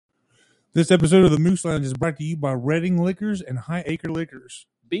This episode of the Moose Lounge is brought to you by Redding Liquors and High Acre Liquors.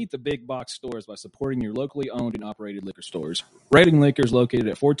 Beat the big box stores by supporting your locally owned and operated liquor stores. Redding Liquor is located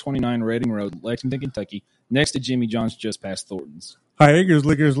at 429 Redding Road, Lexington, Kentucky, next to Jimmy John's just past Thornton's. High Acres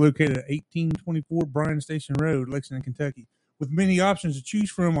Liquor is located at 1824 Bryan Station Road, Lexington, Kentucky, with many options to choose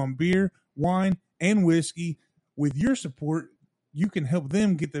from on beer, wine, and whiskey. With your support, you can help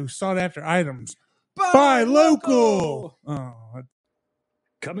them get those sought-after items. Buy local! Oh,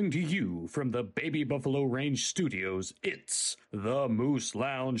 Coming to you from the Baby Buffalo Range Studios, it's the Moose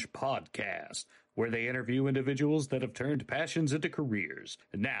Lounge Podcast, where they interview individuals that have turned passions into careers.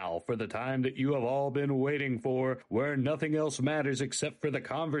 Now, for the time that you have all been waiting for, where nothing else matters except for the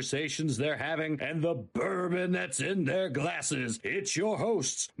conversations they're having and the bourbon that's in their glasses, it's your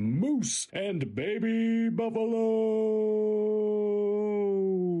hosts, Moose and Baby Buffalo.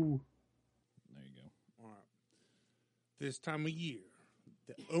 There you go. all right. This time of year,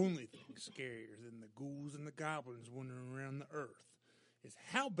 the only thing scarier than the ghouls and the goblins wandering around the earth is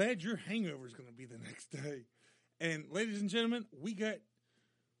how bad your hangover is going to be the next day. And ladies and gentlemen, we got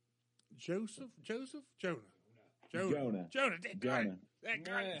Jonah.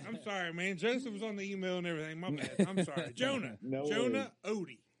 I'm sorry, man. Joseph was on the email and everything. My bad. I'm sorry. Jonah. No Jonah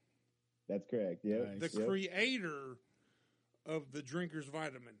Odie. That's correct. Yeah. Nice. The creator of the Drinker's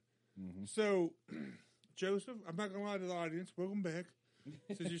Vitamin. Mm-hmm. So, Joseph, I'm not going to lie to the audience. Welcome back.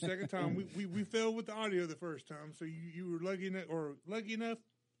 This is your second time. We failed with the audio the first time, so you were lucky enough,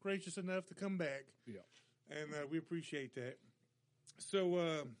 gracious enough to come back. Yeah. And we appreciate that.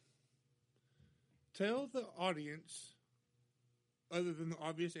 So, tell the audience, other than the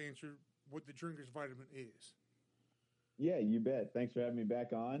obvious answer, what the Drinker's Vitamin is. Yeah, you bet. Thanks for having me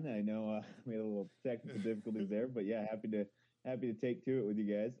back on. I know we had a little technical difficulties there, but yeah, happy to take to it with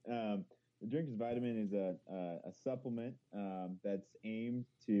you guys. The Drinker's Vitamin is a supplement that's aimed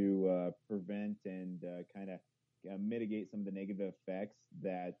to prevent and kind of mitigate some of the negative effects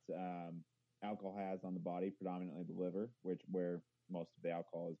that alcohol has on the body, predominantly the liver, where most of the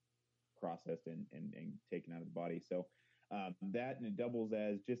alcohol is processed and taken out of the body. So that, and it doubles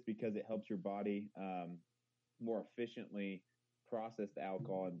as, just because it helps your body more efficiently process the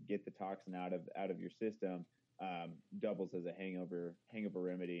alcohol and get the toxin out of your system, doubles as a hangover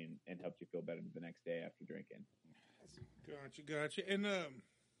remedy and helps you feel better the next day after drinking. Gotcha. And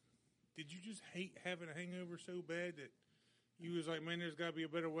did you just hate having a hangover so bad that you was like, man, there's got to be a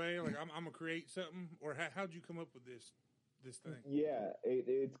better way? Like, I'm gonna create something, or how'd you come up with this thing? Yeah,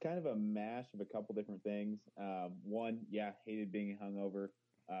 it's kind of a mash of a couple different things. One, hated being hungover.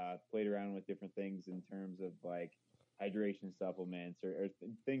 Played around with different things in terms of like hydration supplements or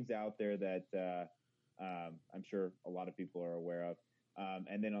things out there that I'm sure a lot of people are aware of.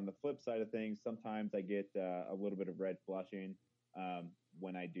 And then on the flip side of things, sometimes I get a little bit of red flushing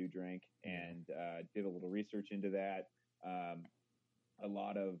when I do drink, and did a little research into that. A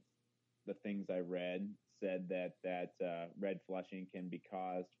lot of the things I read said that red flushing can be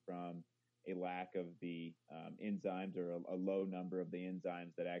caused from a lack of the enzymes, or a low number of the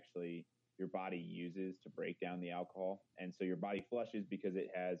enzymes that actually your body uses to break down the alcohol. And so your body flushes because it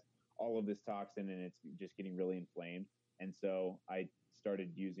has all of this toxin and it's just getting really inflamed. And so I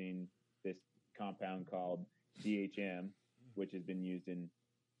started using this compound called DHM, which has been used in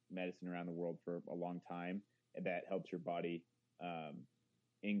medicine around the world for a long time, and that helps your body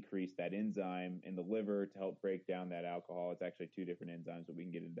increase that enzyme in the liver to help break down that alcohol. It's actually two different enzymes, but we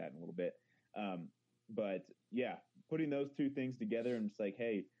can get into that in a little bit. But yeah, putting those two things together, and it's like,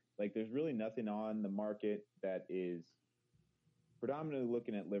 hey, like there's really nothing on the market that is predominantly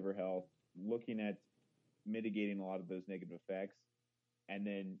looking at liver health, looking at mitigating a lot of those negative effects. And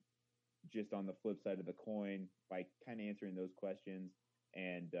then just on the flip side of the coin, by kind of answering those questions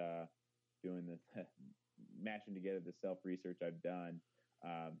and doing the mashing together the self-research I've done,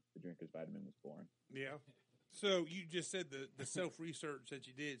 the Drinker's Vitamin was born. Yeah. So you just said the self-research that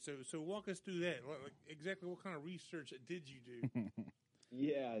you did. So walk us through that. Like, exactly what kind of research did you do?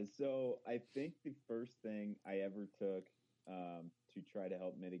 Yeah, so I think the first thing I ever took to try to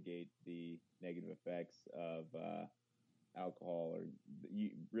help mitigate the negative effects of alcohol, or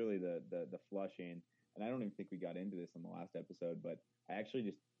really the flushing, and I don't even think we got into this on the last episode, but I actually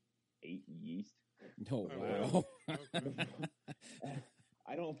just ate yeast. Oh, wow. Okay.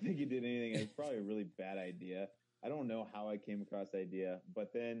 I don't think it did anything. It was probably a really bad idea. I don't know how I came across the idea,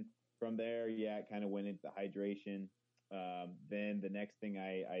 but then from there, it kind of went into hydration. Then the next thing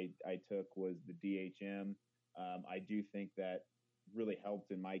I took was the DHM. I do think that really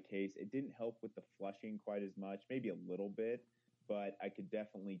helped in my case. It didn't help with the flushing quite as much, maybe a little bit, but I could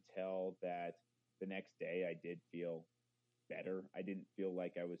definitely tell that the next day I did feel better. I didn't feel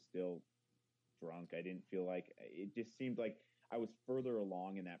like I was still drunk. I didn't feel like it just seemed like I was further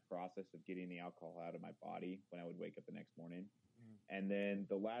along in that process of getting the alcohol out of my body when I would wake up the next morning. And then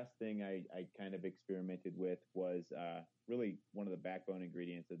the last thing I kind of experimented with was really one of the backbone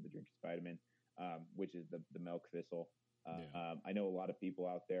ingredients of the Drinker's Vitamin, which is the milk thistle. I know a lot of people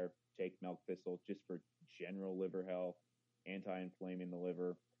out there take milk thistle just for general liver health, anti-inflaming the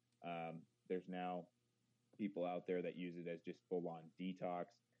liver. There's now people out there that use it as just full-on detox.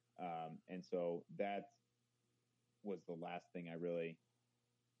 And so that was the last thing I really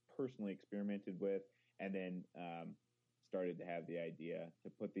personally experimented with. And then started to have the idea to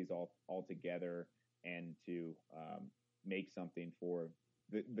put these all together and to make something for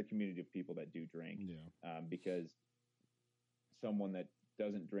the community of people that do drink. Because someone that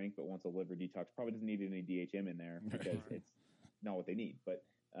doesn't drink but wants a liver detox probably doesn't need any DHM in there because it's not what they need. But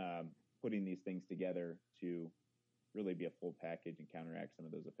putting these things together to really be a full package and counteract some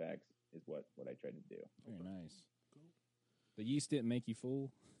of those effects is what I tried to do. Very nice. Cool. The yeast didn't make you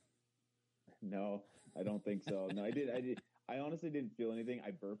full? No, I don't think so. No, I did. I honestly didn't feel anything. I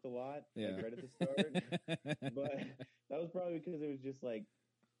burped a lot like right at the start, but that was probably because it was just like,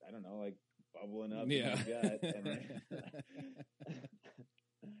 I don't know, like bubbling up in my gut. And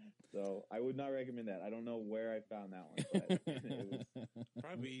so I would not recommend that. I don't know where I found that one, but it was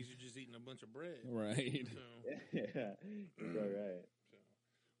probably easier just eating a bunch of bread. Right. So. Yeah, you're right. So.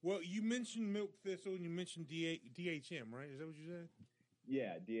 Well, you mentioned milk thistle and you mentioned DHM, right? Is that what you said?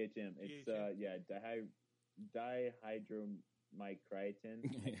 Yeah, DHM. It's dihydromycretin.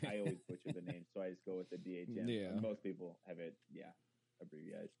 I always butcher the name, so I just go with the DHM. Yeah. Most people have it,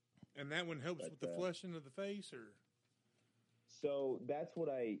 abbreviated. And that one helps with the flushing of the face, or? So that's what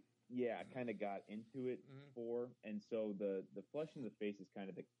I kind of got into it for. And so the flushing of the face is kind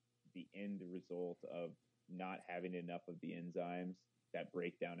of the end result of not having enough of the enzymes that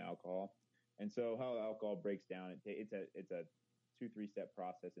break down alcohol. And so how alcohol breaks down, it's a 2-3 step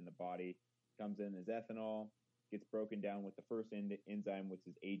process in the body. Comes in as ethanol, gets broken down with the first enzyme, which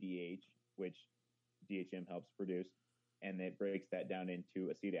is ADH, which DHM helps produce, and it breaks that down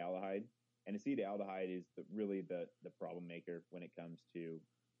into acetaldehyde. And acetaldehyde is really the problem maker when it comes to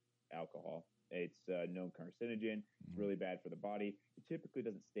alcohol. It's a known carcinogen. It's really bad for the body. It typically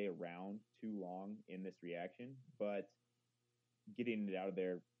doesn't stay around too long in this reaction, but getting it out of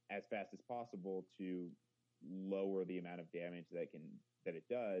there as fast as possible to lower the amount of damage that it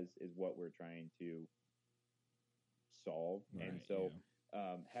does is what we're trying to solve. Right, and so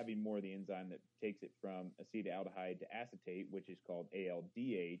having more of the enzyme that takes it from acetaldehyde to acetate, which is called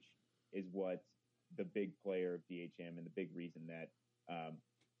ALDH, is what the big player of DHM and the big reason that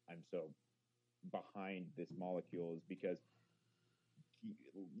I'm so behind this molecule is because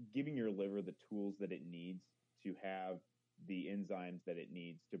giving your liver the tools that it needs to have the enzymes that it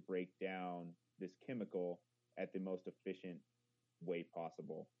needs to break down this chemical at the most efficient way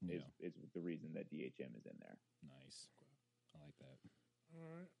possible is the reason that DHM is in there. Nice. I like that. All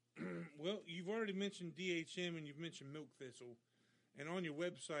right. Well, you've already mentioned DHM and you've mentioned milk thistle. And on your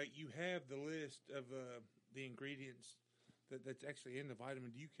website, you have the list of the ingredients that's actually in the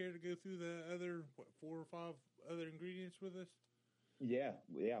vitamin. Do you care to go through the other, 4 or 5 other ingredients with us? Yeah.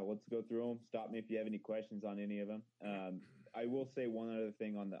 Let's go through them. Stop me if you have any questions on any of them. I will say one other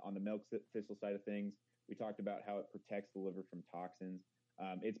thing on the milk thistle side of things. We talked about how it protects the liver from toxins.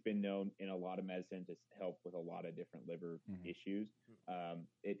 It's been known in a lot of medicine to help with a lot of different liver issues.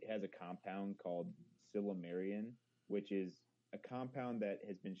 It has a compound called silymarin, which is a compound that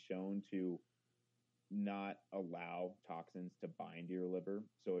has been shown to not allow toxins to bind to your liver.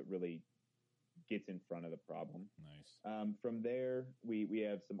 So it really gets in front of the problem. Nice. From there, we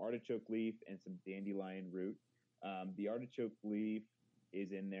have some artichoke leaf and some dandelion root. The artichoke leaf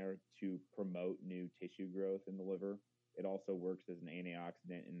is in there to promote new tissue growth in the liver. It also works as an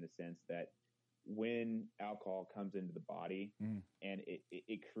antioxidant in the sense that when alcohol comes into the body and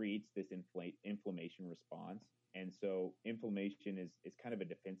it creates this inflammation response. And so inflammation is kind of a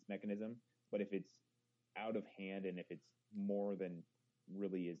defense mechanism, but if it's out of hand and if it's more than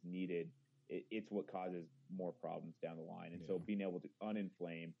really is needed, it's what causes more problems down the line. And so being able to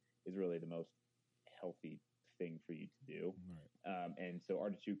uninflame is really the most healthy thing for you to do. Right. And so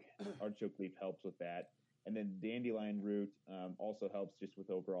artichoke leaf helps with that. And then dandelion root also helps just with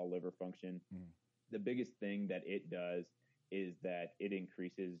overall liver function. The biggest thing that it does is that it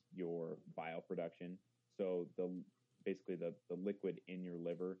increases your bile production. So basically the liquid in your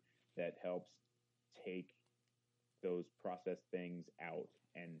liver that helps take those processed things out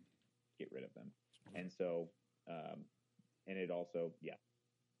and get rid of them. And so, and it also,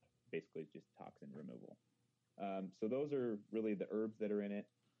 basically just toxin removal. So those are really the herbs that are in it.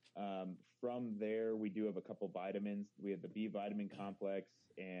 From there, we do have a couple vitamins. We have the B vitamin complex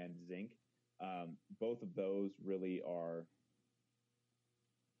and zinc. Both of those really are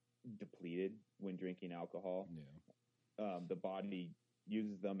depleted when drinking alcohol. Yeah. The body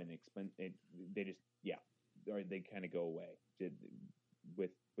uses them and they just or they kind of go away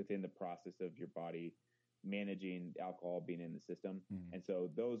within the process of your body managing alcohol being in the system. Mhm. And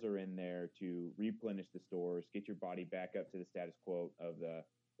so those are in there to replenish the stores, get your body back up to the status quo of the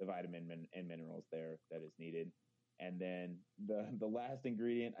vitamin and minerals there that is needed. And then the last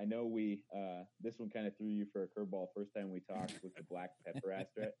ingredient, I know this one kind of threw you for a curveball first time we talked, was the black pepper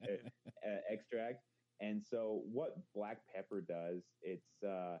extract. And so what black pepper does, it's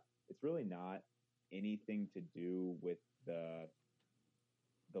really not anything to do with the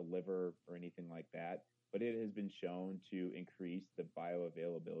liver or anything like that, but it has been shown to increase the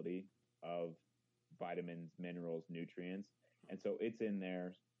bioavailability of vitamins, minerals, nutrients. And so it's in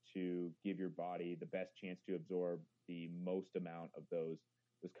there to give your body the best chance to absorb the most amount of those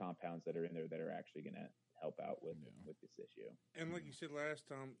compounds that are in there that are actually going to help out with this issue. And like you said last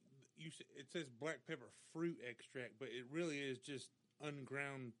time, it says black pepper fruit extract, but it really is just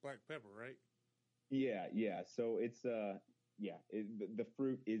unground black pepper, right? Yeah. So it's the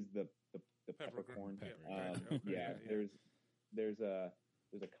fruit is the peppercorn. There's a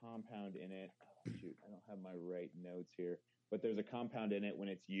compound in it. Oh, shoot, I don't have my right notes here, but there's a compound in it when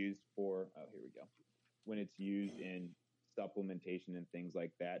it's used for. Oh, here we go. When it's used in supplementation and things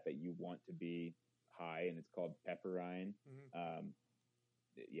like that you want to be high, and it's called pepperine. Mm-hmm.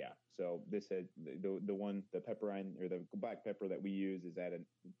 So this had the pepperine or the black pepper that we use is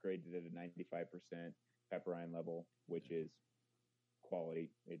graded at a 95% pepperine level, which is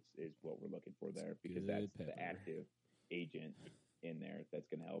quality. Is what we're looking for there, because that's the active agent in there that's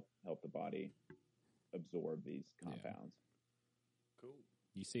going to help the body absorb these compounds. Yeah. Cool.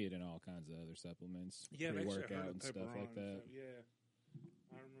 You see it in all kinds of other supplements, pre-workout and stuff like that. So,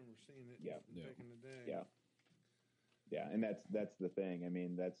 I remember seeing it back in the day. Yeah, and that's the thing. I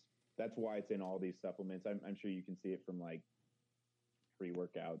mean, that's why it's in all these supplements. I'm sure you can see it from like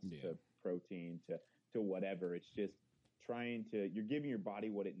pre-workouts to protein to whatever. It's just you're giving your body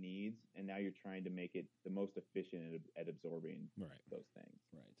what it needs, and now you're trying to make it the most efficient at absorbing those things.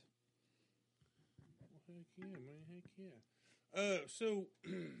 Right. Well, heck yeah, man. Heck yeah. So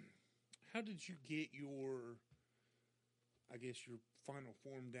how did you get your final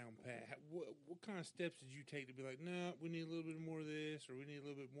form down pat? What kind of steps did you take to be like, no, we need a little bit more of this, or we need a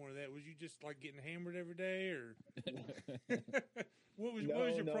little bit more of that? Was you just like getting hammered every day, or what was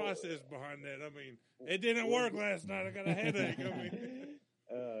your process behind that? I mean, it didn't work last night. I got a headache. I mean,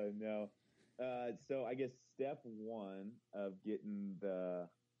 no. So I guess step one of getting the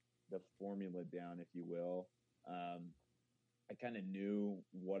formula down, if you will, I kind of knew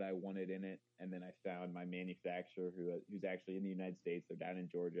what I wanted in it, and then I found my manufacturer who's actually in the United States. They're down in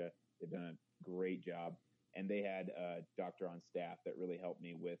Georgia. They've done a great job, and they had a doctor on staff that really helped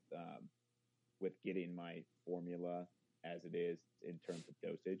me with getting my formula as it is in terms of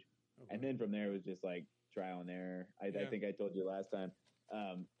dosage. Okay. And then from there it was just like trial and error. I think I told you last time.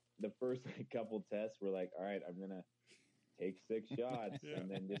 The first couple tests were like, all right, I'm gonna take 6 shots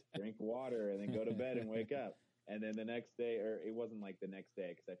and then just drink water and then go to bed and wake up. And then the next day, or it wasn't like the next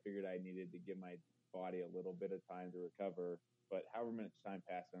day, because I figured I needed to give my body a little bit of time to recover. But however much time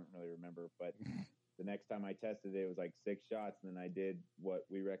passed, I don't really remember. But the next time I tested it, it was like 6 shots. And then I did what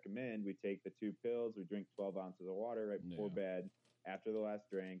we recommend. We take the 2 pills. We drink 12 ounces of water right before bed after the last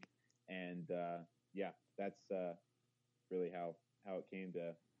drink. And that's really how it came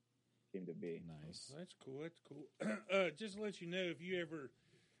to be. Nice. That's cool. That's cool. Just to let you know, if you ever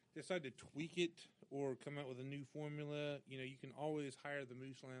decide to tweak it or come out with a new formula, you can always hire the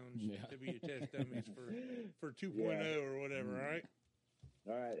Moose Lounge to be your test dummies for 2.0 or whatever. All right.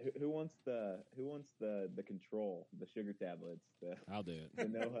 All right. Who wants the control, the sugar tablets? I'll do it. The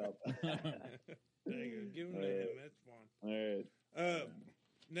no help. There you go. Give them to him. That's fun. All right.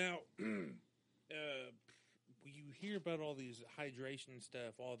 Now, you hear about all these hydration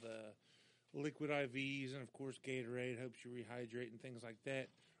stuff, all the liquid IVs, and of course Gatorade helps you rehydrate and things like that.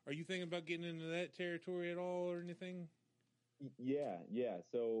 Are you thinking about getting into that territory at all or anything? Yeah.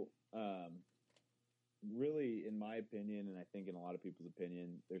 So, really, in my opinion, and I think in a lot of people's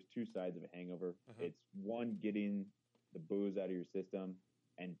opinion, there's 2 sides of a hangover. Uh-huh. It's 1, getting the booze out of your system,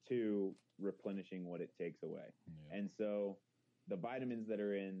 and 2, replenishing what it takes away. Yeah. And so the vitamins that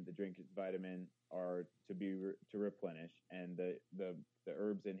are in the Drinkers vitamin are to replenish, and the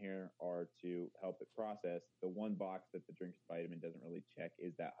herbs in here are to help it process. The one box that the Drinkers vitamin doesn't really check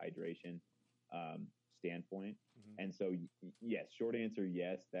is that hydration. standpoint. Mhm. And so, yes, short answer,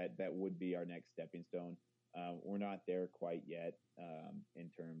 yes, that would be our next stepping stone. We're not there quite yet in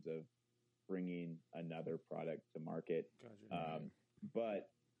terms of bringing another product to market. Gotcha. But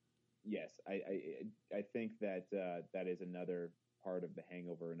yes, I think that that is another part of the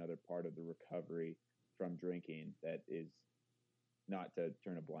hangover, another part of the recovery from drinking that is not to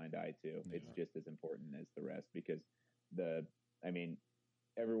turn a blind eye to. It's just as important as the rest, because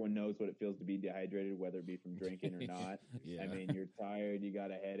everyone knows what it feels to be dehydrated, whether it be from drinking or not. Yeah. I mean, you're tired, you got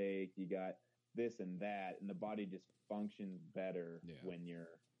a headache, you got this and that, and the body just functions better when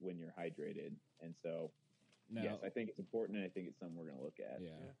you're hydrated. And so, Now, yes, I think it's important, and I think it's something we're going to look at.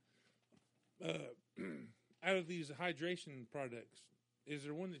 Out of these hydration products, is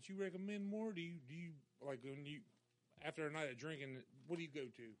there one that you recommend more? Do you like when you after a night of drinking? What do you go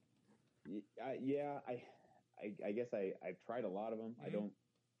to? I guess I've tried a lot of them. I don't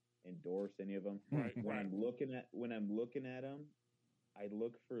endorse any of them. Right. When I'm looking at them, I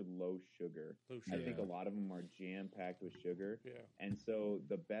look for low sugar. I think a lot of them are jam packed with sugar. Yeah. And so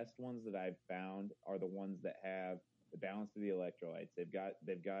the best ones that I've found are the ones that have the balance of the electrolytes. They've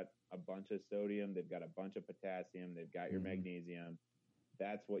got a bunch of sodium, they've got a bunch of potassium, they've got your magnesium.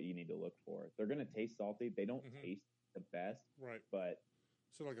 That's what you need to look for. They're going to taste salty. They don't taste the best. Right. But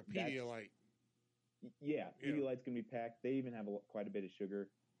so like a Pedialyte. Yeah, Pedialyte's going to be packed. They even have quite a bit of sugar.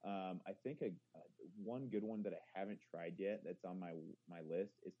 I think one good one that I haven't tried yet that's on my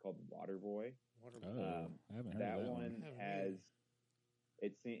list is called Waterboy. I haven't heard that of that one. Has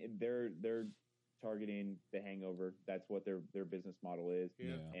they're targeting the hangover. That's what their business model is,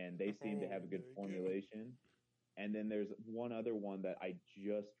 and they seem to have a good formulation. And then there's one other one that I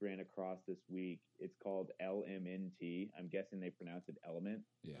just ran across this week. It's called LMNT. I'm guessing they pronounce it Element.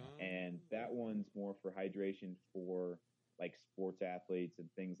 Yeah. And that one's more for hydration for like sports athletes and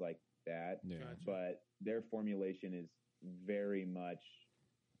things like that. Yeah. Gotcha. But their formulation is very much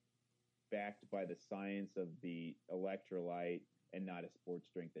backed by the science of the electrolyte and not a sports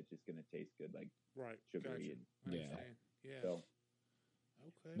drink that's just going to taste good like sugary. Gotcha. Yeah. Yeah. So,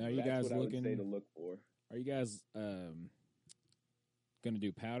 okay. Now, are you that's guys what looking? I would say to look for. Are you guys going to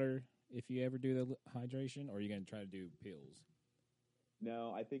do powder if you ever do the hydration, or are you going to try to do pills?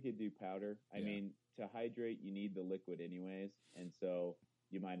 No, I think you'd do powder. I mean, to hydrate, you need the liquid anyways, and so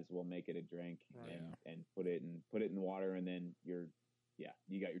you might as well make it a drink and put it in water, and then you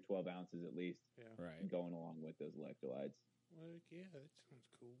got your 12 ounces at least going along with those electrolytes. Well, yeah, that sounds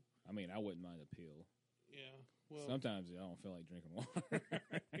cool. I mean, I wouldn't mind a pill. Yeah. Well, sometimes I don't feel like drinking water.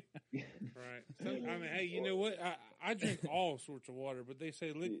 Right. I mean, hey, you know what? I drink all sorts of water, but they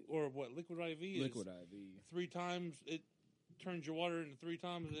say liquid IV. Liquid IV. 3 times it turns your water into 3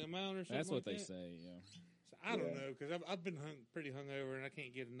 times the amount, or something. That's what like they that. say. Yeah. So I don't know, because I've been pretty hungover and I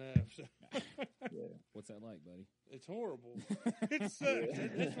can't get enough. So. What's that like, buddy? It's horrible. It sucks.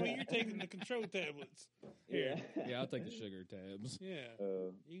 That's why you're taking the control tablets. Yeah. Yeah, I'll take the sugar tabs. Yeah.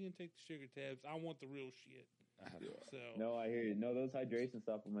 You can take the sugar tabs. I want the real shit. So no, I hear you. No, those hydration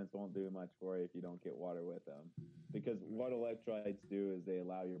supplements won't do much for you if you don't get water with them. Because what electrolytes do is they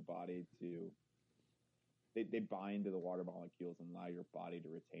allow your body to they bind to the water molecules and allow your body to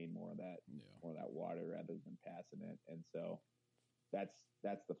retain more of that water rather than passing it. And so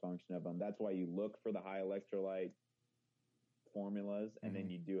that's the function of them. That's why you look for the high electrolyte formulas, and then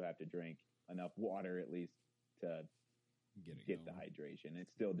you do have to drink enough water at least to get the hydration. It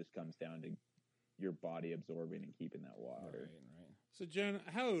still just comes down to your body absorbing and keeping that water. Right. So, John,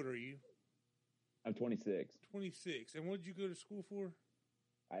 how old are you? I'm 26. 26. And what did you go to school for?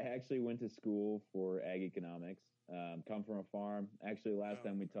 I actually went to school for ag economics. Come from a farm. Actually, last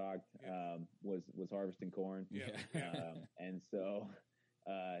time we talked was harvesting corn. Yeah. And so,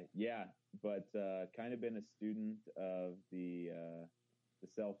 but kind of been a student of the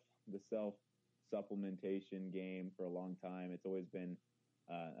self supplementation game for a long time. It's always been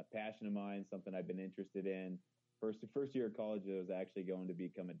a passion of mine, something I've been interested in. First year of college, I was actually going to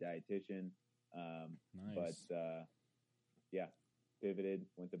become a dietitian. Nice. But pivoted,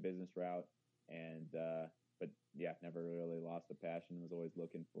 went the business route, and never really lost the passion. Was always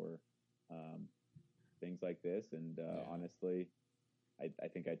looking for things like this, and honestly, I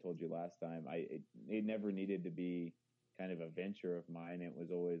think I told you last time, it never needed to be kind of a venture of mine. It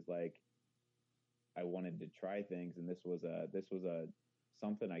was always like I wanted to try things, and this was a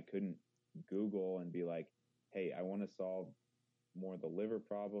something I couldn't Google and be like, hey, I want to solve more of the liver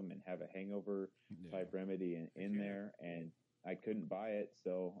problem and have a hangover type remedy in there, and I couldn't buy it,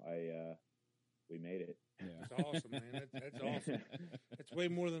 so we made it. Yeah. That's awesome, man. That's awesome. That's way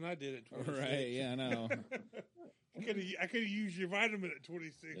more than I did at 26. Right, yeah, I know. I could have used your vitamin at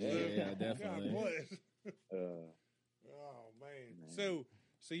 26. Yeah, definitely. God bless. Oh man. Man.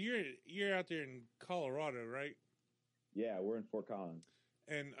 So you're out there in Colorado, right? Yeah, we're in Fort Collins.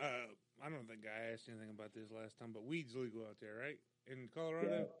 And I don't think I asked anything about this last time, but weed's legal out there, right? In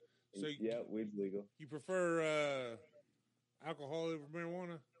Colorado. So Yeah, weed's legal. you prefer alcohol over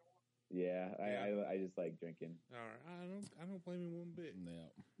marijuana? Yeah, Yeah. I just like drinking. All right, I don't blame you one bit.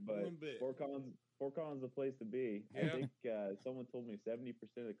 No. But One bit. Fort Collins is the place to be. Yeah. I think someone told me 70%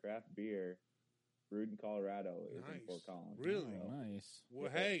 of the craft beer brewed in Colorado is in Nice. Fort Collins. Really? So, Nice. Well,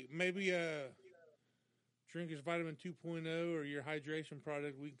 Yeah. hey, maybe Drinkers Vitamin 2.0 or your hydration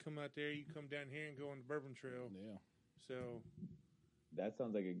product. We can come out there. You come down here and go on the Bourbon Trail. Yeah. So that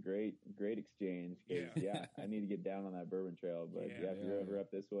sounds like a great exchange. 'Cause, Yeah. I need to get down on that Bourbon Trail. But Yeah. if you're ever up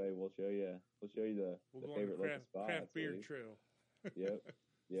this way, we'll show you the we'll go on favorite the local spots. craft at beer least. trail. Yep.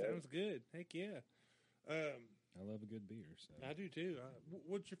 Yep. Sounds good. Heck yeah. I love a good beer. So. I do too.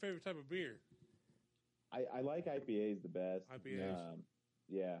 What's your favorite type of beer? I like IPAs the best. IPAs.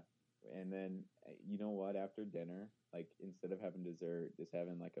 Yeah. And then you know what? After dinner, like instead of having dessert, just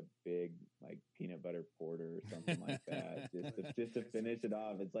having like a big like peanut butter porter or something like that, just to finish it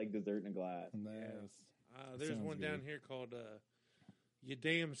off. It's like dessert in a glass. Nice. There's Sounds one down good. here called You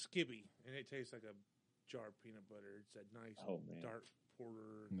Damn Skippy, and it tastes like a jar of peanut butter. It's a nice Oh, man. dark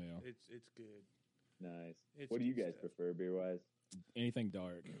porter. Yeah. It's good. Nice. It's What do you good guys stuff. prefer beer wise? Anything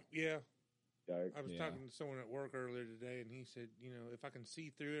dark. Yeah. Dark. I was Yeah. talking to someone at work earlier today, and he said, if I can see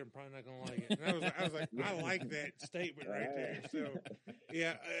through it, I'm probably not going to like it. And I was like, I like that statement right there. So,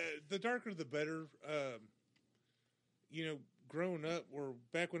 yeah, the darker the better. Growing up, or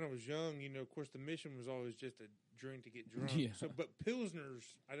back when I was young, of course, the mission was always just a drink to get drunk. Yeah. So, but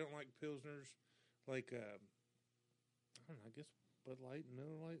Pilsners, I don't like Pilsners. Like, I don't know, I guess Bud Light and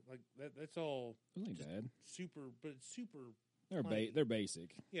Miller Lite, like that. That's all It ain't just bad. super, but it's super. They're plain. they're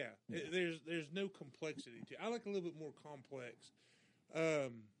basic. Yeah, there's no complexity to it. I like a little bit more complex.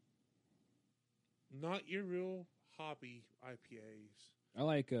 Not your real hoppy IPAs. I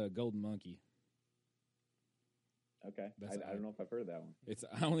like Golden Monkey. Okay. That's I don't know if I've heard of that one.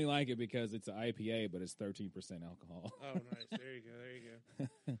 I only like it because it's an IPA, but it's 13% alcohol. Oh, nice. There you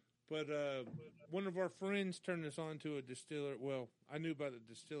go. But one of our friends turned us on to a distiller. Well, I knew about the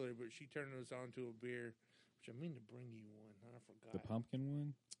distillery, but she turned us on to a beer, which I mean to bring you one. I forgot. The pumpkin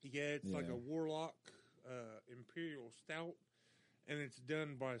one? Yeah, it's like Yeah. a Warlock Imperial Stout, and it's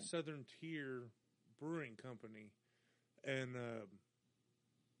done by Southern Tier Brewing Company. And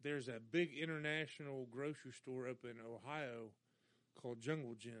there's a big international grocery store up in Ohio called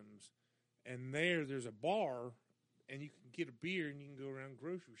Jungle Gyms. And there's a bar, and you can get a beer, and you can go around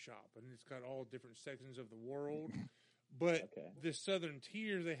grocery shop. And it's got all different sections of the world. But Okay. this Southern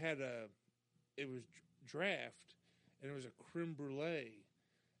Tier, they had it was draft, and it was a creme brulee.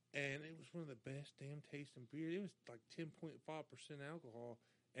 And it was one of the best damn tasting beers. It was like 10.5% alcohol.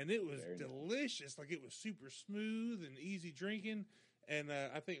 And it was Very nice. delicious. Like it was super smooth and easy drinking. And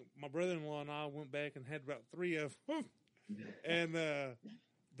I think my brother-in-law and I went back and had about 3 of them. And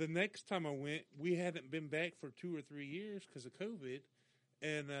the next time I went, we hadn't been back for 2 or 3 years because of COVID.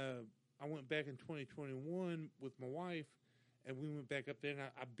 And I went back in 2021 with my wife. And we went back up there, and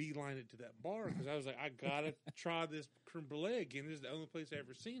I beelined it to that bar because I was like, I gotta try this creme brulee again. This is the only place I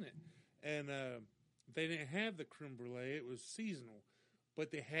ever seen it, and they didn't have the creme brulee; it was seasonal.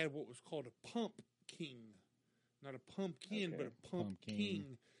 But they had what was called a pump king, not a pumpkin, Okay. but a pump Pumpkin.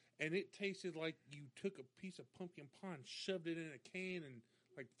 king, and it tasted like you took a piece of pumpkin pie and shoved it in a can and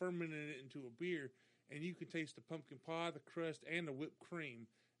like fermented it into a beer, and you could taste the pumpkin pie, the crust, and the whipped cream,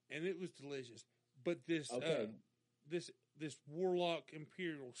 and it was delicious. But this Okay. This Warlock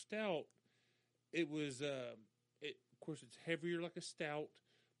Imperial Stout, it was of course it's heavier like a stout,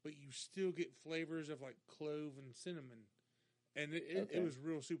 but you still get flavors of like clove and cinnamon, and it Okay. was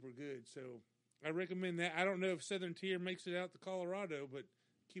real super good. So I recommend that. I don't know if Southern Tier makes it out to Colorado, but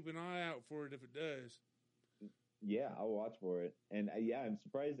keep an eye out for it if it does. Yeah, I'll watch for it. And I'm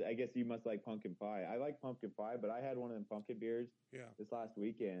surprised. I guess you must like pumpkin pie. I like pumpkin pie, but I had one of them pumpkin beers Yeah, this last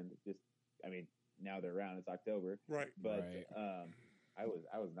weekend. Now they're around. It's October, right. but Right. I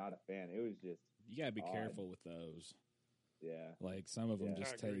was not a fan. It was just You got to be odd. careful with those. yeah. Like, some of them Yeah.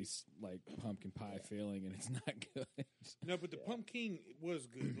 just I agree. taste like pumpkin pie filling, and it's not good. No, but the Yeah. pumpkin was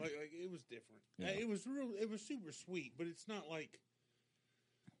good. Like it was different. Yeah. It was real. It was super sweet, but it's not like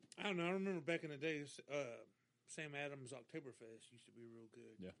I don't know. I remember back in the days, Sam Adams Oktoberfest used to be real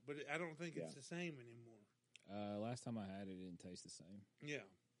good. Yeah. but I don't think it's Yeah. the same anymore. Last time I had it, it didn't taste the same. Yeah,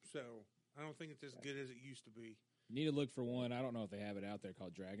 so I don't think it's as good as it used to be. You need to look for one. I don't know if they have it out there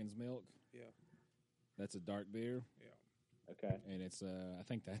called Dragon's Milk. Yeah, That's a dark beer. yeah. Okay, and it's I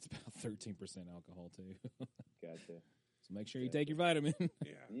think that's about 13% alcohol too. gotcha. So make sure you take your vitamin. Yeah.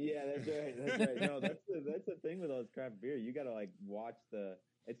 Yeah, that's right. That's right. No, that's the thing with all this craft beer. You got to like watch the.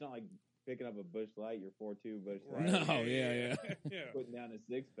 It's not like picking up a Busch Light, your 4.2 Busch Light. No, yeah. Yeah. Putting down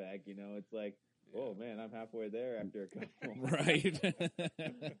a 6-pack. You know, it's like, oh man, I'm halfway there after a couple. Right.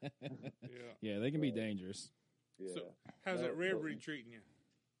 Yeah. Yeah, they can be dangerous. Yeah. So, how's No, that rare but- breed treating you?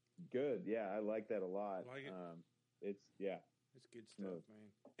 Good. Yeah, I like that a lot. Like it? It's yeah. It's good stuff, Smooth.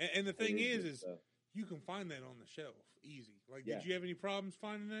 man. And the thing it is good stuff. you can find that on the shelf easy. Like, Yeah. did you have any problems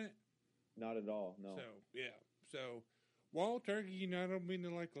finding that? Not at all. No. So, yeah. So, Wild Turkey, you know, I don't mean to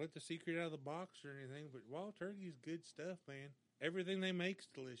like let the secret out of the box or anything, but Wild Turkey is good stuff, man. Everything they make's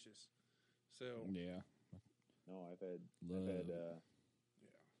delicious. So, Yeah. No, I've had Love.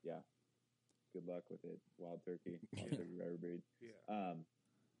 yeah. Good luck with it. Wild Turkey rare breed. yeah.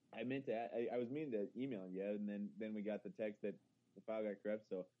 I meant to. I was meaning to email you, and then we got the text that the file got corrupt.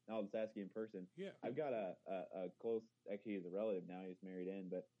 So now I'll just ask you in person. Yeah. I've got a close. Actually, he's a relative now. He's married in,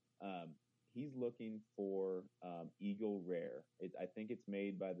 but he's looking for Eagle Rare. I think it's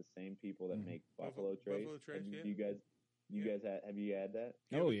made by the same people that make Buffalo Trace. Buffalo Trace, Have yeah. You guys have you had that?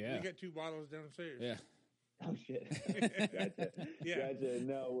 Oh, we yeah. got 2 bottles downstairs. Yeah. Oh shit! Gotcha. Yeah. Gotcha.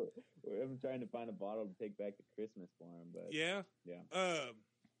 No, I'm trying to find a bottle to take back to Christmas for him, but Yeah. yeah.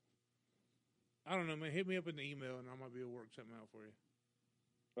 I don't know, man. Hit me up in the email, and I might be able to work something out for you.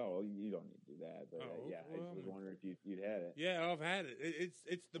 Oh, well, you don't need to do that, but Oh, yeah, well, I was wondering if you'd had it. Yeah, I've had it.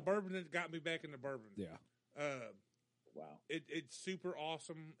 It's the bourbon that got me back into bourbon. Yeah. Wow. It's super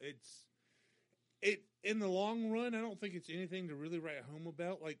awesome. It in the long run, I don't think it's anything to really write home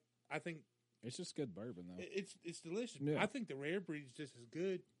about. Like, I think It's just good bourbon, though. it's delicious. Yeah. I think the rare breed's just as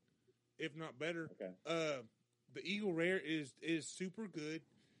good, if not better. Okay. The Eagle Rare is super good.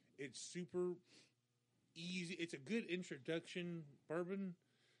 It's super easy. It's a good introduction bourbon.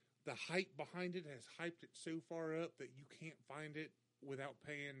 The hype behind it has hyped it so far up that you can't find it without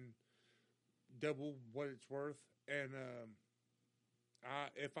paying double what it's worth. And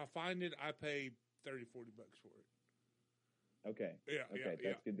if I find it, I pay $30-40 for it. Okay. Yeah, Okay, yeah,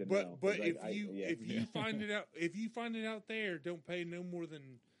 that's good to but know. but 'cause if you find it out there, don't pay no more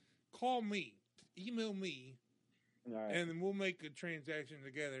than call me, email me, all right. and then we'll make a transaction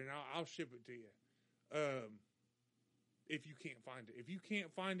together, and I'll ship it to you. If you can't find it, if you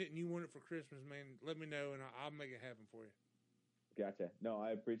can't find it and you want it for Christmas, man, let me know and I'll make it happen for you. Gotcha. No,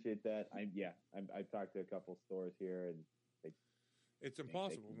 I appreciate that. I've talked to a couple stores here, and It's think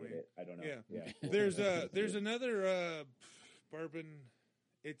impossible, they can get man. it. I don't know. Yeah. Yeah. There's another bourbon.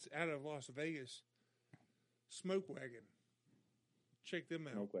 It's out of Las Vegas. Smoke Wagon. Check them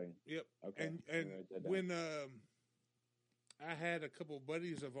out. Okay. Yep. Okay. And I'm gonna write that down. when I had a couple of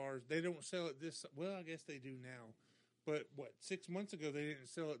buddies of ours, they don't sell it this. Well, I guess they do now. But 6 months ago they didn't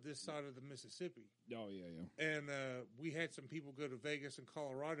sell it this side of the Mississippi. Oh, yeah. And we had some people go to Vegas and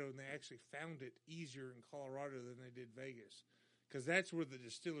Colorado, and they actually found it easier in Colorado than they did Vegas, because that's where the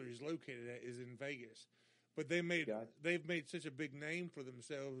distillery is located at, is in Vegas. But they've made such a big name for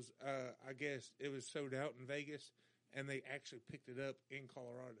themselves. I guess it was sold out in Vegas, and they actually picked it up in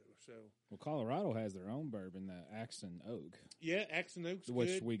Colorado. So, Well, Colorado has their own bourbon, the Axon Oak, yeah, Axon Oak's which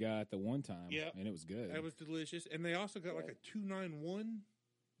good. we got the one time, Yep. and it was good. That was delicious. And they also got like a 291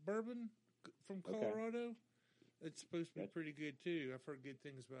 bourbon from Colorado. It's supposed to be pretty good too. I've heard good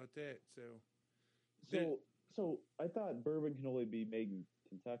things about that. So I thought bourbon can only be made in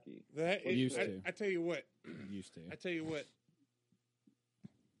Kentucky. That Well, is, used to. I tell you what. Used to. I tell you what.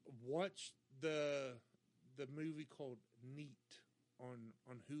 Watch the movie called Neat on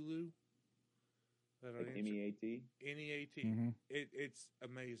Hulu. That Like on NEAT. NEAT. Mhm. It's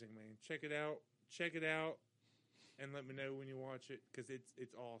amazing, man. Check it out. Check it out, and let me know when you watch it, because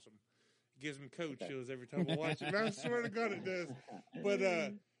it's awesome. It gives me cold Okay. chills every time I watch it. I swear to God, it does.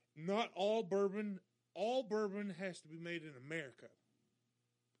 But not all bourbon. All bourbon has to be made in America.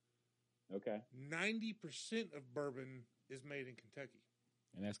 Okay. 90% of bourbon is made in Kentucky.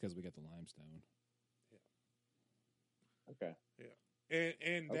 And that's because we got the limestone. Okay.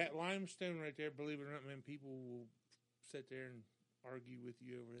 And Okay. that limestone right there, believe it or not, man, people will sit there and argue with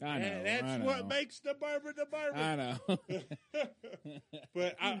you over it. I know, That's I what know. makes the bourbon the bourbon. I know.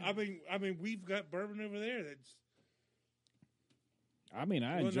 But I mean, we've got bourbon over there that's I mean,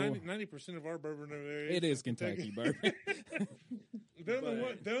 I enjoy 90% of our bourbon over there. it. Is from Kentucky bourbon.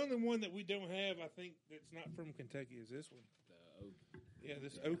 The only one that we don't have, I think, that's not from Kentucky is this one. Yeah,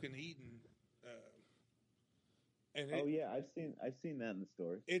 this Oak and Eden. And Oh yeah, I've seen that in the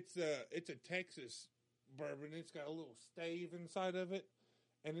store. it's a Texas bourbon. It's got a little stave inside of it,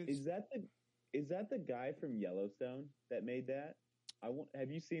 and it's Is that Is that the guy from Yellowstone that made that? Have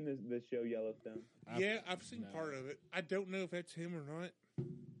you seen the show Yellowstone? Yeah, I've seen No. part of it. I don't know if that's him or not.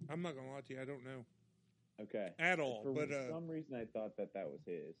 I'm not gonna lie to you. I don't know Okay. at all. For But some reason, I thought that was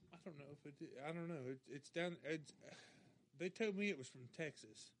his. I don't know if it. I don't know. It's down. They told me it was from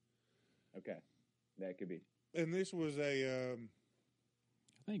Texas, Okay, that could be. and this was a.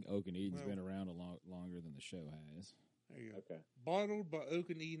 I think Oak and Eden's Well- been around a lot longer than the show has. There you go. Okay. Bottled by Oak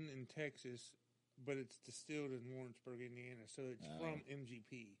and Eden in Texas, but it's distilled in Warrensburg, Indiana. So it's Oh. from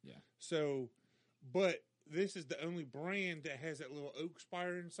MGP. Yeah. So, but this is the only brand that has that little oak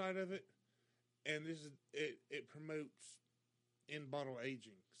spire inside of it, and this is it promotes in bottle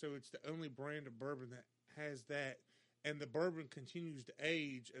aging. So it's the only brand of bourbon that has that, and the bourbon continues to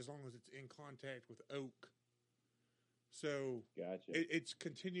age as long as it's in contact with oak. So Gotcha. it's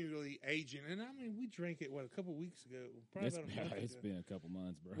continually aging, and I mean we drank it a couple weeks ago, probably It's, about a month it's ago. been a couple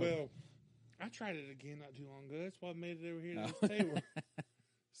months, bro. Well, I tried it again not too long ago. That's why I made it over here to Oh. this table.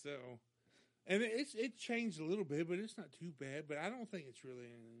 So, and it changed a little bit, but it's not too bad. But I don't think it's really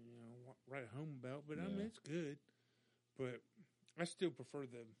right home about. But I mean Yeah. it's good. But I still prefer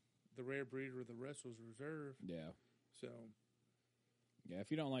the Rare Breed or the Russell's Reserve. yeah. So Yeah,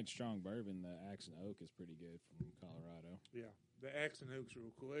 if you don't like strong bourbon, the Axe and Oak is pretty good from Colorado. yeah, the Axe and Oak's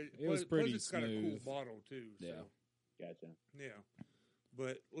real cool. It was pretty Plus it's got a cool smooth. bottle too. So. Yeah. Gotcha. Yeah.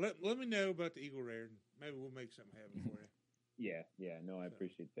 But let me know about the Eagle Rare. And maybe we'll make something happen for you. Yeah. No, I So-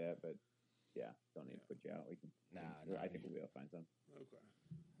 appreciate that, but yeah, don't need to Yeah. put you out. We can. Nah, I think we'll be able to find some. Okay.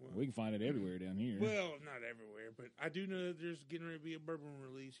 Well, We can find it everywhere down here. well, not everywhere, but I do know that there's getting ready to be a bourbon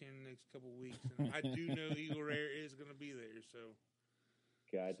release here in the next couple of weeks, and I do know Eagle Rare is going to be there. So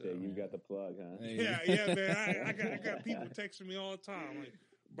Gotcha. So- You got the plug, huh? Hey. yeah, man. I got people texting me all the time like,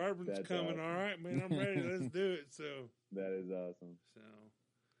 "Bourbon's That's coming, awesome. all right, man. I'm ready. Let's do it." So, That is awesome.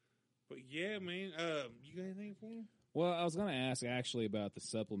 but yeah, man. You got anything for me? Well, I was going to ask actually about the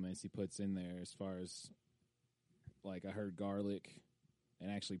supplements he puts in there as far as, like, I heard garlic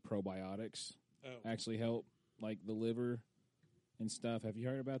and actually probiotics Oh, actually help, like, the liver and stuff. Have you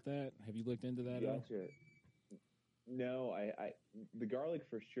heard about that? Have you looked into that at all? Gotcha. No, I the garlic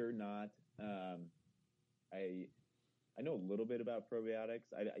for sure not. I know a little bit about probiotics.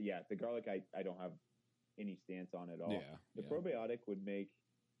 The garlic I don't have any stance on at all. Yeah. The yeah. probiotic would make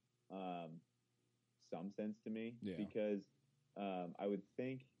some sense to me Yeah. because I would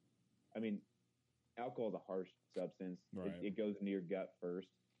think, I mean, alcohol is a harsh substance. Right. It goes into your gut first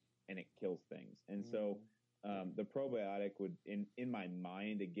and it kills things. And so the probiotic would, in my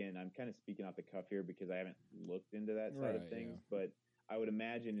mind, again, I'm kind of speaking off the cuff here because I haven't looked into that side of Right, things, yeah. but I would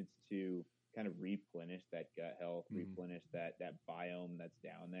imagine it's to kind of replenish that gut health, Mhm. replenish that biome that's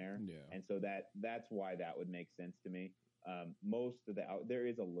down there. Yeah. And so that's why that would make sense to me. Most of there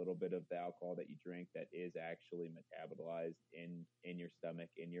is a little bit of the alcohol that you drink that is actually metabolized in your stomach,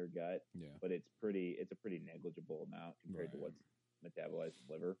 in your gut, Yeah. but it's a pretty negligible amount compared to Right. what's metabolized in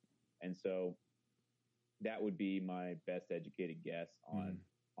the liver. And so that would be my best educated guess on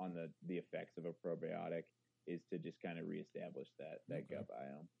the effects of a probiotic is to just kind of reestablish that Okay. gut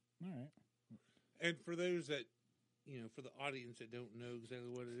biome. All right. and for those that for the audience that don't know exactly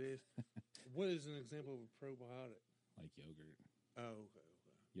what it is, what is an example of a probiotic? Like yogurt. Oh, okay.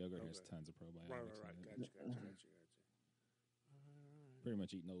 Yogurt has Okay. tons of probiotics. Right. in it. Gotcha. Pretty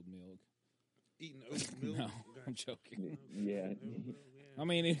much eating old milk. Eating oat milk? No, Gotcha. I'm joking. Yeah. Oat milk, yeah. I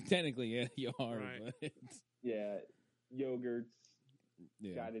mean, technically, yeah, you are, Right. but it's, Yeah, yogurts,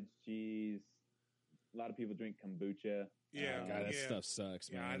 yeah. cottage cheese. A lot of people drink kombucha. Yeah, God, that yeah. stuff sucks,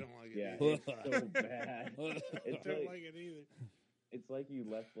 Yeah, I man. don't like it. Yeah, either. it's so bad. I It's don't like, like it either. it's like you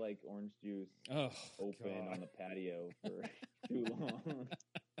left like orange juice Oh, open God. on the patio for too long.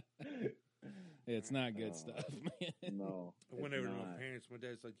 It's not good Oh. stuff, man. No, I went it's over to my not. parents. My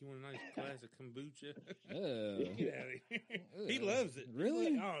dad's like, "You want a nice glass of kombucha?" Ugh. Get out of here. He Ugh. loves it. Really?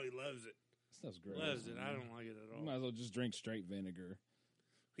 Like, oh, he loves it. Stuff's gross. Loves it. I man. don't like it at You might all. as well just drink straight vinegar.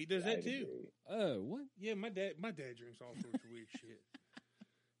 He does I'd that too. agree. Oh, what? Yeah, my dad drinks all sorts of weird shit.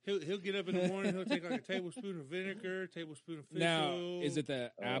 He'll get up in the morning. He'll take like a tablespoon of vinegar, tablespoon of fish Now, oil. is it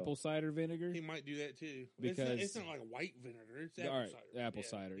the Oh. apple cider vinegar? He might do that too. Because- it's not like white vinegar. It's apple All right, cider. apple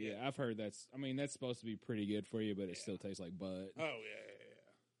cider. Yeah, I've heard that's. I mean, that's supposed to be pretty good for you, but it still tastes like butt. Oh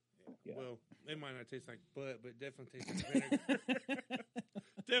yeah. Yeah. Well, it might not taste like butt, but it definitely tastes like vinegar.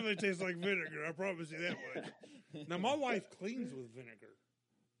 Definitely tastes like vinegar. I promise you that much. Now my wife cleans with vinegar.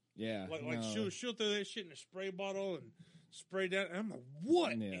 Yeah, Like no. she'll throw that shit in a spray bottle and spray down. And I'm like,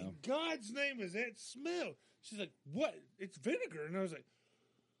 what Yeah. in God's name is that smell? She's like, what? It's vinegar. And I was like,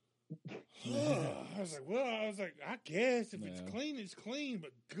 I was like, I guess if it's No. clean, it's clean,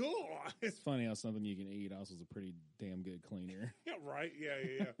 but God, It's funny how something you can eat also is a pretty damn good cleaner. yeah, right,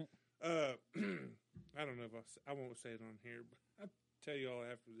 yeah. I don't know if I won't say it on here, but I'll tell you all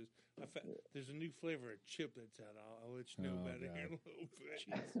after this. There's a new flavor of chip that's out. I'll let you know Oh, about it here in a God. little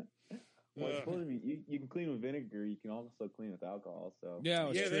bit. Well, it's supposed to be, you can clean with vinegar. You can also clean with alcohol. So Yeah,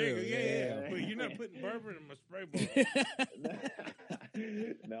 it's Yeah, true. there you go. Yeah. Yeah. But you're not putting bourbon in my spray bottle.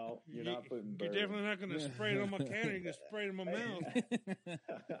 no, you're not putting. You're bourbon. definitely not going to spray it on my counter. You're going to spray it in my mouth.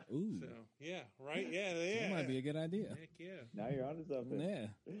 Ooh, So yeah, right. Yeah. that might be a good idea. Heck yeah. Now you're onto something. Yeah,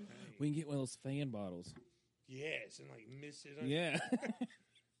 we can get one of those fan bottles. Yes, and like miss it. Yeah,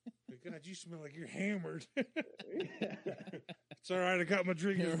 God, you smell like you're hammered. It's all right. I got my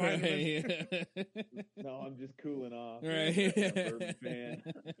drink. It's vitamin. right. No, I'm just cooling off. Right. I'm a bourbon fan.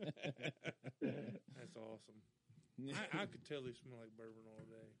 That's awesome. I could tell they smell like bourbon all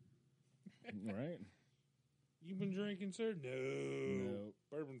day. Right. You been drinking, sir? No. No.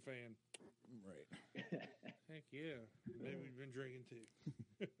 Bourbon fan. Right. Heck yeah. Maybe we've been drinking too.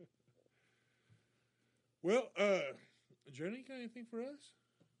 Well, Johnny, got anything for us?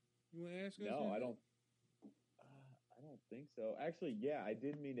 You want to ask us? No, anything? I don't think so. Actually, yeah, I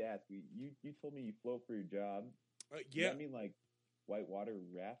did mean to ask you. You told me you float for your job. Does Yeah. that mean like whitewater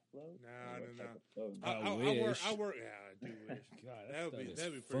raft float? No, Or what no. type of float? I wish. I work. Yeah, I do wish. God, That'd be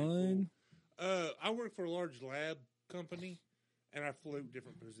pretty fun. cool. I work for a large lab company, and I float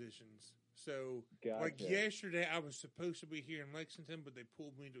different positions. So, like Gotcha. yesterday, I was supposed to be here in Lexington, but they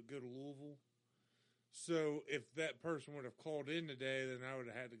pulled me to go to Louisville. So, if that person would have called in today, then I would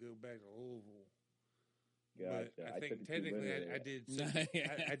have had to go back to Louisville. Gotcha. But I took think it too technically literally. I did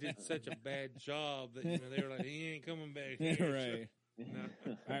I did such a bad job that they were like, he ain't coming back here. Right. So, no.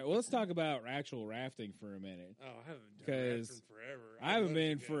 All right. Well, let's talk about actual rafting for a minute. Oh, I haven't done 'Cause that in forever. I haven't I'd love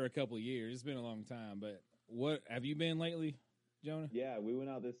been to for go. a couple of years. It's been a long time. But what have you been lately, Jonah? Yeah, we went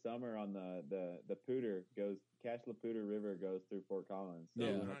out this summer on the Pooter goes Cache La Pooter River goes through Fort Collins. So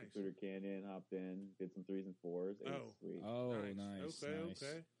Yeah. we went up Nice. to Pooter Canyon, hopped in, did some 3s and 4s. It was Oh. sweet. Oh, nice. Okay, nice.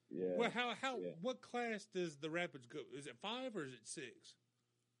 okay. Yeah. Well, how Yeah. what class does the Rapids go? Is it 5 or is it 6?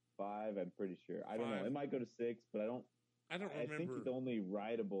 5, I'm pretty sure. I don't know. 5. It might go to 6, but I don't I don't I think remember. the only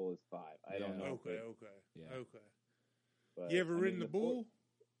rideable is 5. I don't Yeah. know. Okay, but- okay, Yeah. okay. but, You ever I ridden mean, the bull?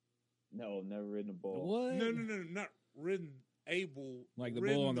 No, never ridden a bull. What? No, not ridden a bull. Like the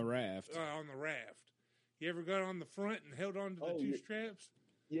ridden bull on the raft. on the raft. You ever got on the front and held on to the Oh, two yeah. straps?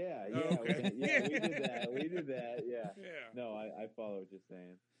 Yeah, Oh, okay. we did that. We did that. Yeah. Yeah. No, I follow what you're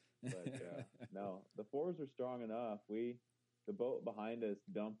saying, but no, the 4s were strong enough. The boat behind us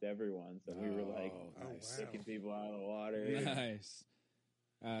dumped everyone, so we were like Oh, nice. picking people out of the water. Nice.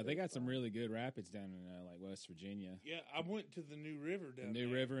 They got some really good rapids down in like West Virginia. Yeah, I went to the New River The down New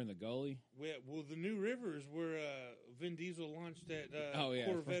there. River and the Gully. Well, the New River is where Vin Diesel launched that Oh, yeah,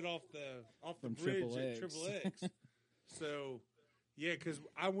 Corvette off the from bridge Triple at X. Triple X. So, yeah, because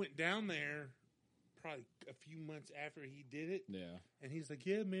I went down there probably a few months after he did it, Yeah. and he's like,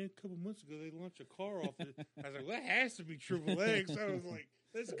 "Yeah, man, a couple months ago they launched a car off it." I was like, "Well, that has to be Triple X." I was like,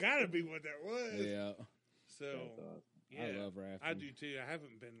 "That's got to be what that was." Yeah. That's So, awesome. yeah, I love rafting. I do too. I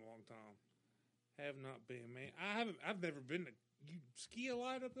haven't been in a long time. Have not been, man. I've never been to. You ski a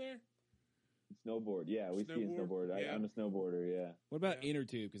lot up there? Snowboard, yeah, we ski and Snowboard? snowboard. Yeah. I'm a snowboarder, yeah. What about Yeah. inner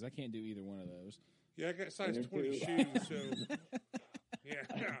tube? Because I can't do either one of those. Yeah, I got size Inner 20 tube. shoes, so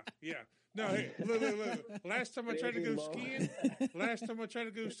yeah. No, hey, look. Last time I tried to go skiing,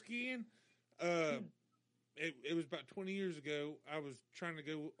 it was about 20 years ago. I was trying to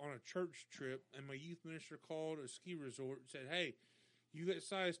go on a church trip, and my youth minister called a ski resort and said, "Hey, you got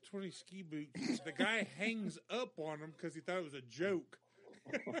size 20 ski boots." The guy hangs up on them because he thought it was a joke.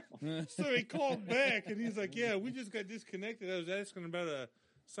 So he called back, and he's like, "Yeah, we just got disconnected. I was asking about a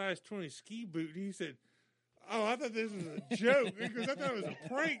size 20 ski boot." And he said, "Oh, I thought this was a joke because I thought it was a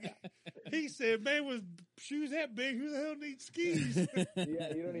prank." He said, "Man, with shoes that big, who the hell needs skis?"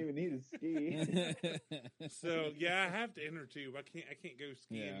 Yeah, you don't even need a ski. So yeah, I have to inner tube. I can't go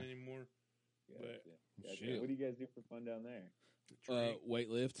skiing Yeah. anymore. But Gotcha. Shit. What do you guys do for fun down there?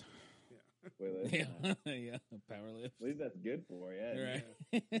 Weightlift. Wait, Yeah. Yeah. Power lift. At least that's good for you.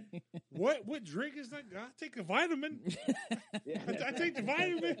 Right. what drink is that? I take a vitamin. Yeah. I take the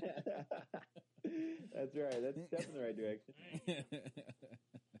vitamin. That's right. That's a step in the right direction.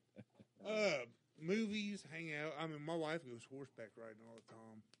 Movies, hang out. I mean, my wife goes horseback riding all the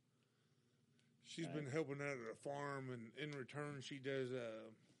time. She's been helping out at a farm, and in return, she does.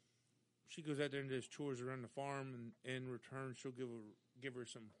 She goes out there and does chores around the farm, and in return, she'll give her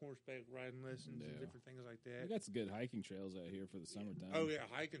some horseback riding lessons and Yeah. different things like We that. got some good hiking trails out here for the summertime. Oh yeah,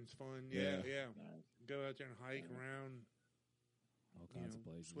 hiking's fun. Yeah, Yeah. yeah. Nice. Go out there and hike around. All You kinds know, of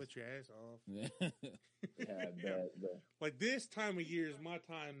places. sweat your ass off. Yeah. Yeah, I bet. Like this time of year is my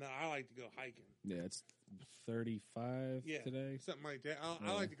time that I like to go hiking. Yeah, it's 35 Yeah, today. something like that. I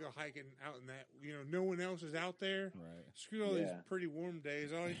Yeah. like to go hiking out in that. No one else is out there. Right. Screw all these Yeah. pretty warm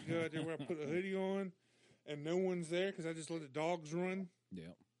days. I like to go out there where I put a hoodie on, and no one's there because I just let the dogs run,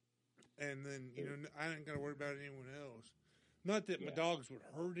 Yeah. and then I ain't got to worry about anyone else. Not that my Yeah. dogs would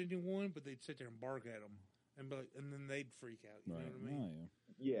hurt anyone, but they'd sit there and bark at them, and be like, and then they'd freak out. You Right. know what I mean? Oh, yeah.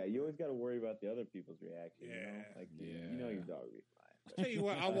 Yeah, you always got to worry about the other people's reaction. You know, Yeah. like Yeah. you know your dog will be fine. But, Tell you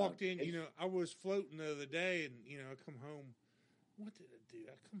what, I walked in. it's- I was floating the other day, and I come home. What did I do?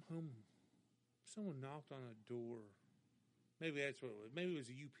 I come home. Someone knocked on a door. Maybe that's what it was. Maybe it was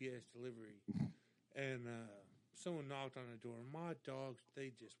a UPS delivery, and someone knocked on the door. My dogs,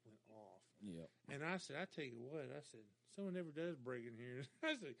 they just went off. Yeah. And I said, I tell you what, I said, someone never does break in here.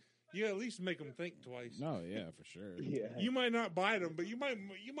 I said, you at least make them think twice. No, yeah, for sure. yeah, You might not bite them, but you might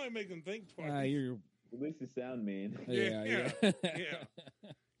make them think twice. You're. at least you sound mean. Yeah. Yeah.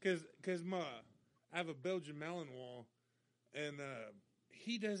 Because I have a Belgian Malinois, and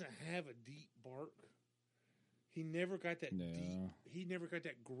he doesn't have a deep bark. He never got that No. deep. He never got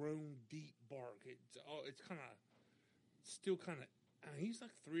that grown deep bark. It's still kind of. He's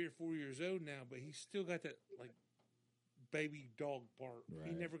like 3 or 4 years old now, but he's still got that like baby dog bark. He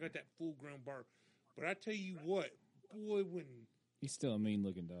Right. never got that full grown bark. But I tell you what, boy, when He's still a mean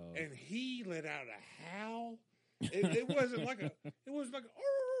looking dog. and he let out a howl. It wasn't like a. It was like.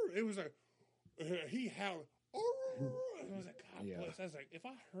 "Arr!" It was like he howled. "Arr!" And I was like, God Yeah. bless. I was like, if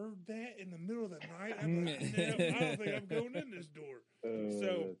I heard that in the middle of the night, I'm like, "No, I don't think I'm going in this door. So-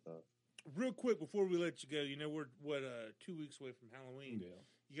 That's awesome. Real quick before we let you go, we're 2 weeks away from Halloween. Yeah.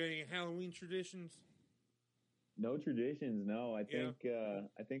 You got any Halloween traditions? No traditions. No, I Yeah.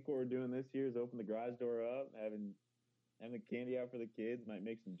 think what we're doing this year is open the garage door up, having the candy out for the kids. Might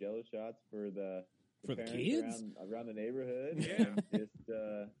make some Jello shots for the For the parents kids? around the neighborhood. Yeah. And just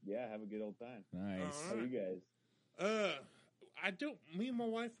have a good old time. Nice. How you guys? Me and my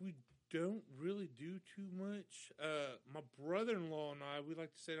wife, we don't really do too much. My brother-in-law and I, we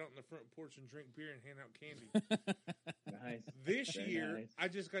like to sit out on the front porch and drink beer and hand out candy. Nice. This Very year, nice. I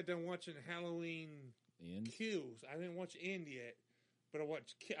just got done watching Halloween In? Kills. I didn't watch End yet, but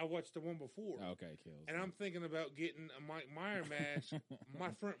I watched the one before. Okay, kills. And I'm thinking about getting a Mike Meyer mask.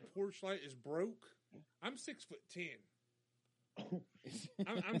 My front porch light is broke. I'm 6'10".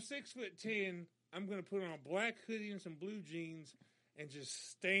 I'm 6'10". I'm going to put on a black hoodie and some blue jeans and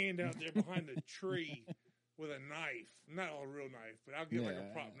just stand out there behind a tree with a knife. Not a real knife, but I'll get like a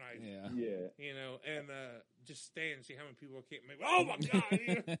prop knife. Yeah. Yeah. And just stand and see how many people I can't make. Oh my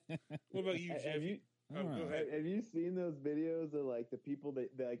God! What about you, Jeff? Have you Oh, go ahead. have you seen those videos of like the people that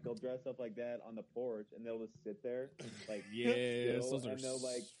like they'll dress up like that on the porch and they'll just sit there like Yes, still, those are and they'll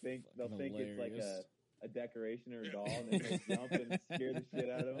like think it's like hilarious. a decoration or a doll and they'll jump and scare the shit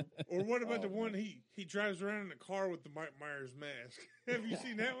out of them. Or what about Oh, the one he drives around in a car with the Mike Myers mask? Have you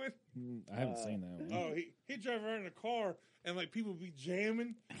seen that one? I haven't seen that one. Oh, he drive around in a car and like people be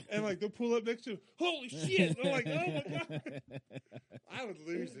jamming and like they'll pull up next to him. Holy shit! I'm like, oh my God, I would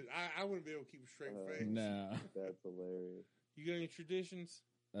lose it. I wouldn't be able to keep a straight face. No. That's hilarious. You got any traditions?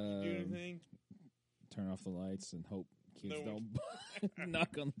 You do anything? Turn off the lights and hope kids No one- don't knock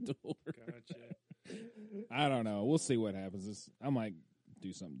on the door. Gotcha. I don't know. We'll see what happens. I might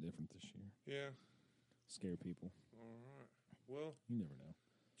do something different this year. Yeah. Scare people. All right. Well, You never know.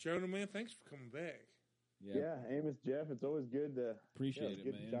 Jonah, man, thanks for coming back. Yeah, Amos, Jeff, it's always good to Appreciate it's it,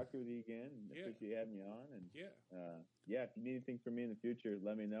 good man. to talk with you again. Yeah. Appreciate having you on, and Yeah. if you need anything from me in the future,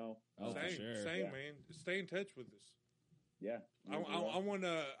 let me know. Oh, for same, sure. same, Yeah. man. Stay in touch with us. Yeah, I want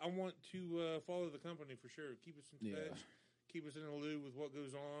to follow the company for sure. Keep us in touch. Yeah. Keep us in the loop with what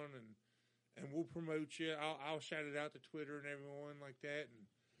goes on, and we'll promote you. I'll shout it out to Twitter and everyone like that.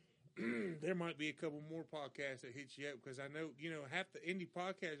 And there might be a couple more podcasts that hit you up because I know half the indie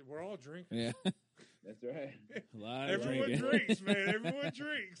podcasts we're all drinkers. Yeah. That's right. A lot of Everyone drinking. drinks, man. Everyone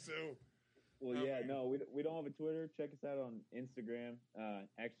drinks. So Well, yeah, Okay. no, we don't have a Twitter. Check us out on Instagram.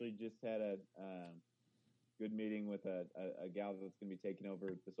 Actually, just had a good meeting with a gal that's going to be taking over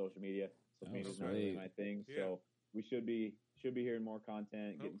the social media. Social Oh, media's not really sweet. my thing, Yeah. so we should be hearing more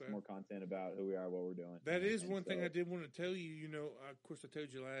content, getting Okay. some more content about who we are, what we're doing. that is And one thing so- I did want to tell you. Of course, I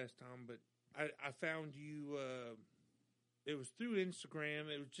told you last time, but I found you. It was through Instagram.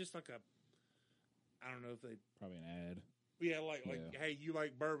 It was just like I don't know if they. Probably an ad. Yeah, like Yeah. hey, you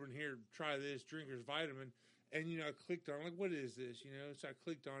like bourbon? Here, try this. Drinker's Vitamin, And, you know, I clicked on it, like, what is this? You know, so I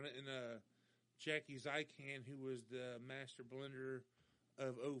clicked on it, and Jackie Zykan, who was the master blender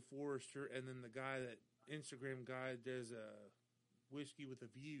of Old Forester, and then the guy that Instagram guy does Whiskey with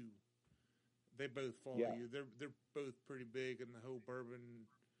a View. They both follow you. They're both pretty big in the whole bourbon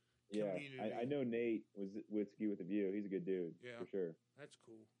community. I know Nate was Whiskey with a View. He's a good dude, for sure. That's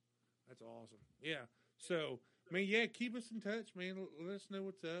cool. That's awesome. Yeah. So, man, keep us in touch, man. Let us know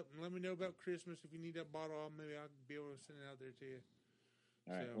what's up, and let me know about Christmas. If you need that bottle, maybe I'll be able to send it out there to you.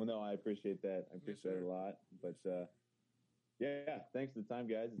 All right. Well, no, I appreciate that. I appreciate it a lot. But thanks for the time,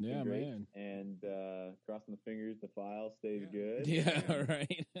 guys. It's been great. Man. And crossing the fingers, the file stays good. Yeah,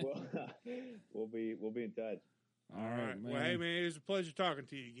 right. We'll be in touch. All right. Man. Well, hey, man, it was a pleasure talking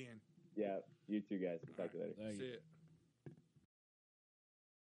to you again. Yeah, you too, guys. We'll talk to you later. That's it.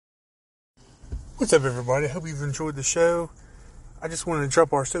 What's up, everybody? I hope you've enjoyed the show. I just wanted to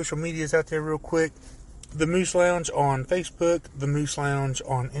drop our social medias out there real quick. The Moose Lounge on Facebook, The Moose Lounge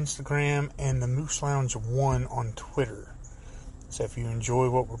on Instagram, and The Moose Lounge 1 on Twitter. So if you enjoy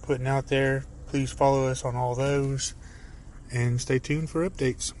what we're putting out there, please follow us on all those and stay tuned for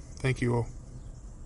updates. Thank you all.